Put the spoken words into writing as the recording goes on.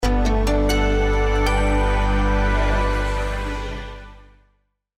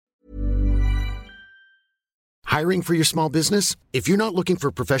Hiring for your small business? If you're not looking for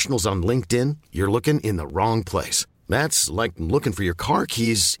professionals on LinkedIn, you're looking in the wrong place. That's like looking for your car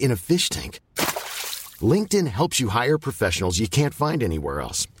keys in a fish tank. LinkedIn helps you hire professionals you can't find anywhere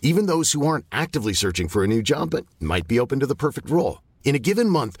else, even those who aren't actively searching for a new job but might be open to the perfect role. In a given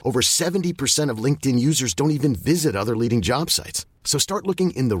month, over 70% of LinkedIn users don't even visit other leading job sites. So start looking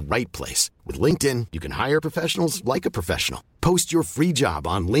in the right place. With LinkedIn, you can hire professionals like a professional. Post your free job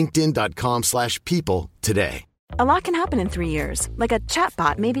on linkedin.com/people today. A lot can happen in 3 years, like a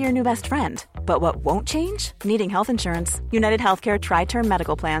chatbot may be your new best friend. But what won't change? Needing health insurance. United Healthcare Tri-Term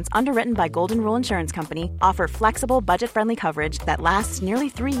Medical Plans, underwritten by Golden Rule Insurance Company, offer flexible, budget-friendly coverage that lasts nearly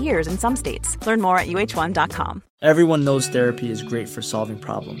 3 years in some states. Learn more at uh1.com. Everyone knows therapy is great for solving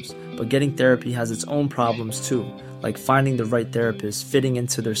problems, but getting therapy has its own problems too, like finding the right therapist, fitting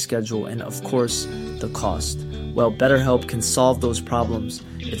into their schedule, and of course, the cost. Well, BetterHelp can solve those problems.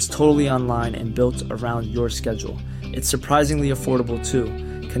 It's totally online and built around your schedule. It's surprisingly affordable too.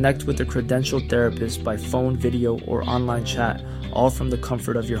 Connect with a credentialed therapist by phone, video, or online chat, all from the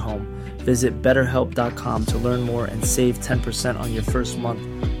comfort of your home. Visit BetterHelp.com to learn more and save 10% on your first month.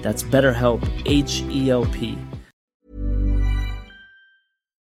 That's BetterHelp, H-E-L-P.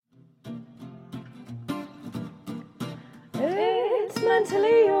 It's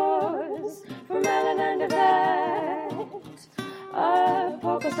mentally yours from Ellen and Yvette. A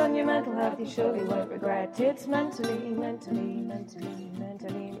focus on your mental health you surely won't regret. It's mentally yours.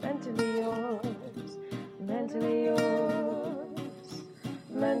 Mentally yours.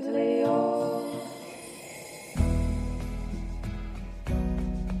 Mentally yours.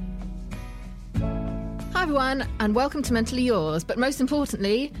 Hi everyone, and welcome to Mentally Yours, but most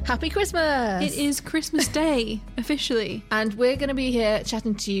importantly, Happy Christmas! It is Christmas Day, officially. And we're going to be here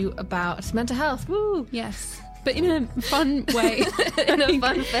chatting to you about mental health. Woo! Yes, but in a fun way. In a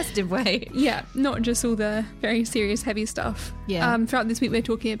fun, festive way. Yeah, not just all the very serious, heavy stuff. Yeah. Throughout this week, we're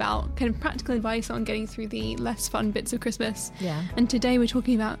talking about kind of practical advice on getting through the less fun bits of Christmas. Yeah. And today we're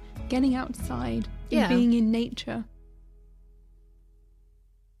talking about getting outside and being in nature.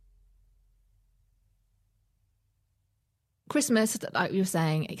 Christmas, like you were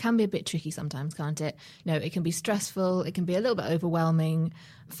saying, it can be a bit tricky sometimes, can't it? You know, it can be stressful, it can be a little bit overwhelming,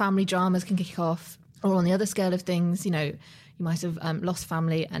 family dramas can kick off, or on the other scale of things, you know, you might have lost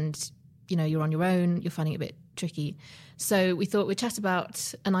family and, you know, you're on your own, you're finding it a bit tricky. So we thought we'd chat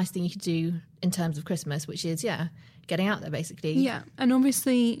about a nice thing you could do in terms of Christmas, which is, getting out there, basically. Yeah, and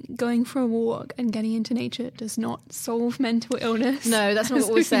obviously going for a walk and getting into nature does not solve mental illness. No, that's not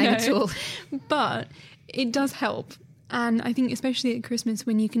what we're saying at all. But it does help. And I think especially at Christmas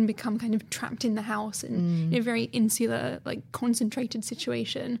when you can become kind of trapped in the house and in a very insular, like concentrated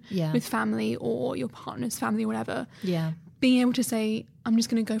situation with family or your partner's family or whatever. Yeah. Being able to say, I'm just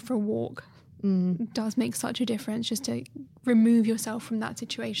going to go for a walk does make such a difference, just to remove yourself from that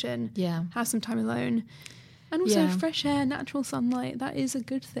situation. Yeah. Have some time alone. And also fresh air, natural sunlight, that is a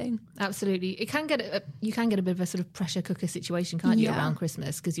good thing. Absolutely. It can you can get a bit of a sort of pressure cooker situation, can't you, around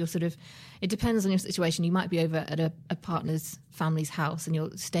Christmas? Because you're sort of, it depends on your situation. You might be over at a partner's family's house and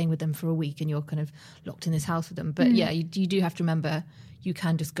you're staying with them for a week and you're kind of locked in this house with them. But you do have to remember you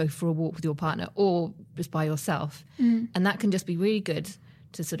can just go for a walk with your partner or just by yourself. And that can just be really good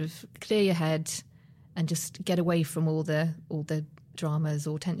to sort of clear your head and just get away from all the dramas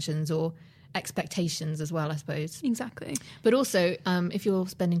or tensions or expectations as well, I suppose. Exactly. But also, if you're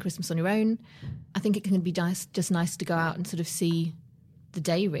spending Christmas on your own, I think it can be just nice to go out and sort of see the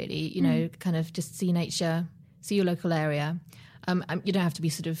day, really, you know, kind of just see nature, see your local area. You don't have to be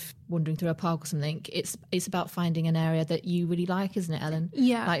sort of wandering through a park or something. It's about finding an area that you really like, isn't it, Ellen?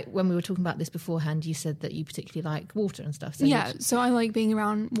 Yeah. Like when we were talking about this beforehand, you said that you particularly like water and stuff. So so I like being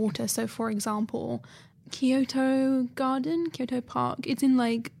around water. So for example, Kyoto Park. It's in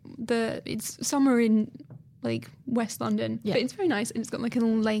it's somewhere in like West London, but it's very nice and it's got like a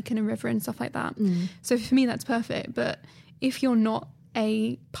little lake and a river and stuff like that. So for me, that's perfect. But if you're not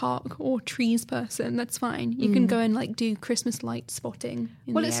a park or trees person, that's fine. You can go and like do Christmas light spotting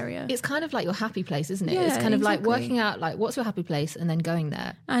in the area. It's kind of like your happy place, isn't it? Yeah, it's kind of like working out like what's your happy place and then going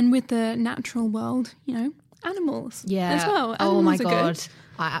there. And with the natural world, you know, animals as well. Oh my God.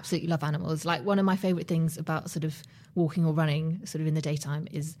 I absolutely love animals. Like one of my favourite things about sort of walking or running sort of in the daytime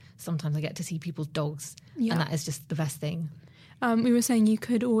is sometimes I get to see people's dogs and that is just the best thing. We were saying you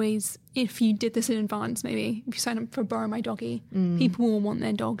could always, if you did this in advance, maybe if you sign up for Borrow My Doggy, people will want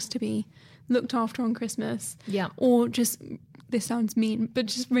their dogs to be looked after on Christmas. Yeah. Or just, this sounds mean, but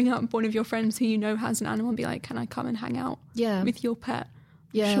just ring up one of your friends who you know has an animal and be like, can I come and hang out with your pet?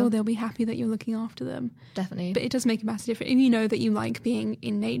 Yeah. I'm sure they'll be happy that you're looking after them. Definitely. But it does make a massive difference. If you know that you like being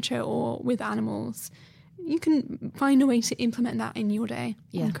in nature or with animals, you can find a way to implement that in your day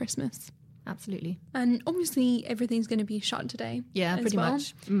on Christmas. Absolutely. And obviously everything's going to be shut today. Yeah, pretty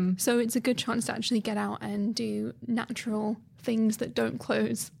much. So it's a good chance to actually get out and do natural things that don't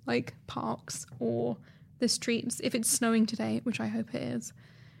close, like parks or the streets. If it's snowing today, which I hope it is,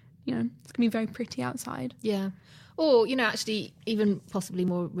 it's going to be very pretty outside. Yeah. Or, actually, even possibly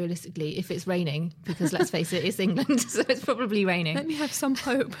more realistically, if it's raining, because let's face it, it's England, so it's probably raining. Let me have some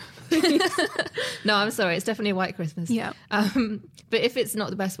hope. No, I'm sorry, it's definitely a white Christmas. Yeah. But if it's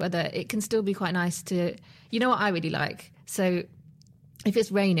not the best weather, it can still be quite nice to, what I really like? So if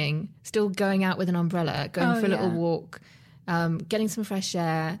it's raining, still going out with an umbrella, going for a little walk, getting some fresh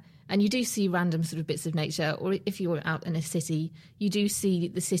air. And you do see random sort of bits of nature, or if you're out in a city, you do see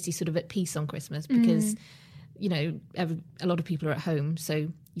the city sort of at peace on Christmas because... a lot of people are at home, so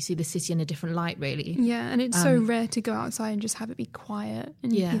you see the city in a different light, really. Yeah, and it's so rare to go outside and just have it be quiet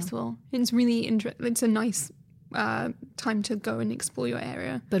and peaceful. It's really it's a nice time to go and explore your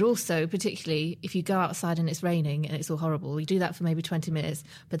area. But also, particularly, if you go outside and it's raining and it's all horrible, you do that for maybe 20 minutes,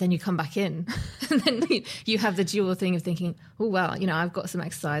 but then you come back in, and then you have the dual thing of thinking, oh, well, I've got some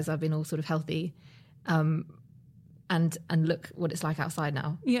exercise, I've been all sort of healthy, and look what it's like outside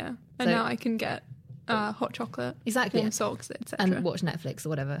now. Yeah, and now I can get... hot chocolate, warm socks, etc. And watch Netflix or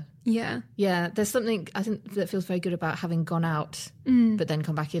whatever. Yeah. Yeah, there's something I think that feels very good about having gone out but then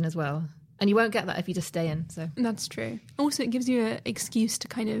come back in as well. And you won't get that if you just stay in. So that's true. Also, it gives you an excuse to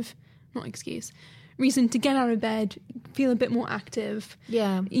reason to get out of bed, feel a bit more active.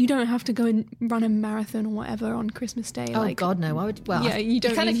 Yeah. You don't have to go and run a marathon or whatever on Christmas Day. Oh, God, no. You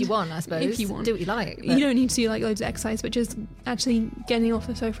can if you want, I suppose. If you want. Do what you like. But... You don't need to do loads of exercise, but just actually getting off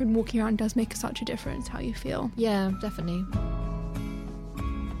the sofa and walking around does make such a difference how you feel. Yeah, definitely.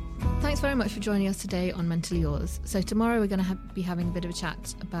 Thanks very much for joining us today on Mentally Yours. So tomorrow we're going to be having a bit of a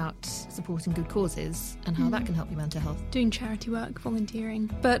chat about supporting good causes and how that can help your mental health. Doing charity work, volunteering.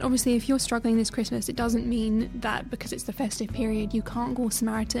 But obviously if you're struggling this Christmas, it doesn't mean that because it's the festive period you can't call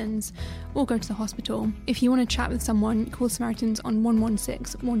Samaritans or go to the hospital. If you want to chat with someone, call Samaritans on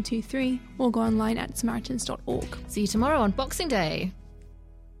 116 123 or go online at samaritans.org. See you tomorrow on Boxing Day.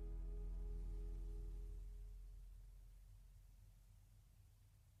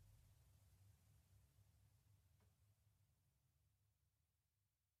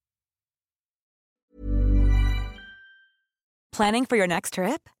 Planning for your next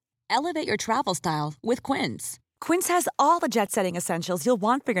trip? Elevate your travel style with Quince. Quince has all the jet-setting essentials you'll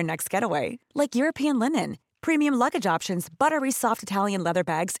want for your next getaway, like European linen, premium luggage options, buttery soft Italian leather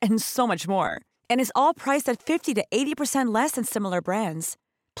bags, and so much more. And is all priced at 50 to 80% less than similar brands.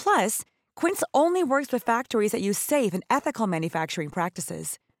 Plus, Quince only works with factories that use safe and ethical manufacturing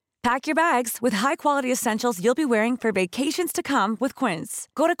practices. Pack your bags with high-quality essentials you'll be wearing for vacations to come with Quince.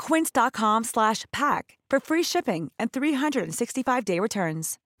 Go to quince.com/pack for free shipping and 365-day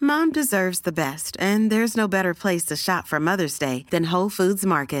returns. Mom deserves the best, and there's no better place to shop for Mother's Day than Whole Foods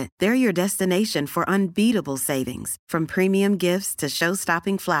Market. They're your destination for unbeatable savings, from premium gifts to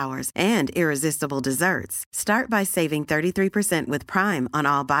show-stopping flowers and irresistible desserts. Start by saving 33% with Prime on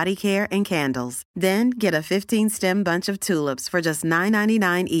all body care and candles. Then get a 15-stem bunch of tulips for just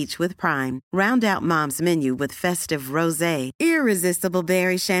 $9.99 each with Prime. Round out Mom's menu with festive rosé, irresistible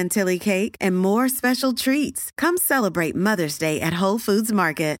berry chantilly cake, and more special treats. Come celebrate Mother's Day at Whole Foods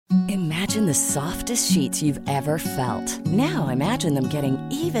Market. Imagine the softest sheets you've ever felt. Now imagine them getting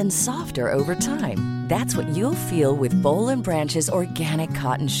even softer over time. That's what you'll feel with Boll & Branch's organic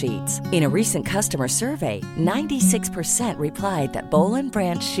cotton sheets. In a recent customer survey, 96% replied that Boll &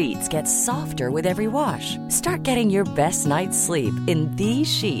 Branch sheets get softer with every wash. Start getting your best night's sleep in these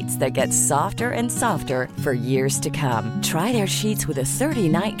sheets that get softer and softer for years to come. Try their sheets with a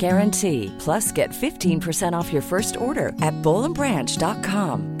 30-night guarantee. Plus, get 15% off your first order at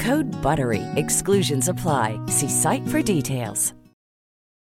bollandbranch.com. Code BUTTERY. Exclusions apply. See site for details.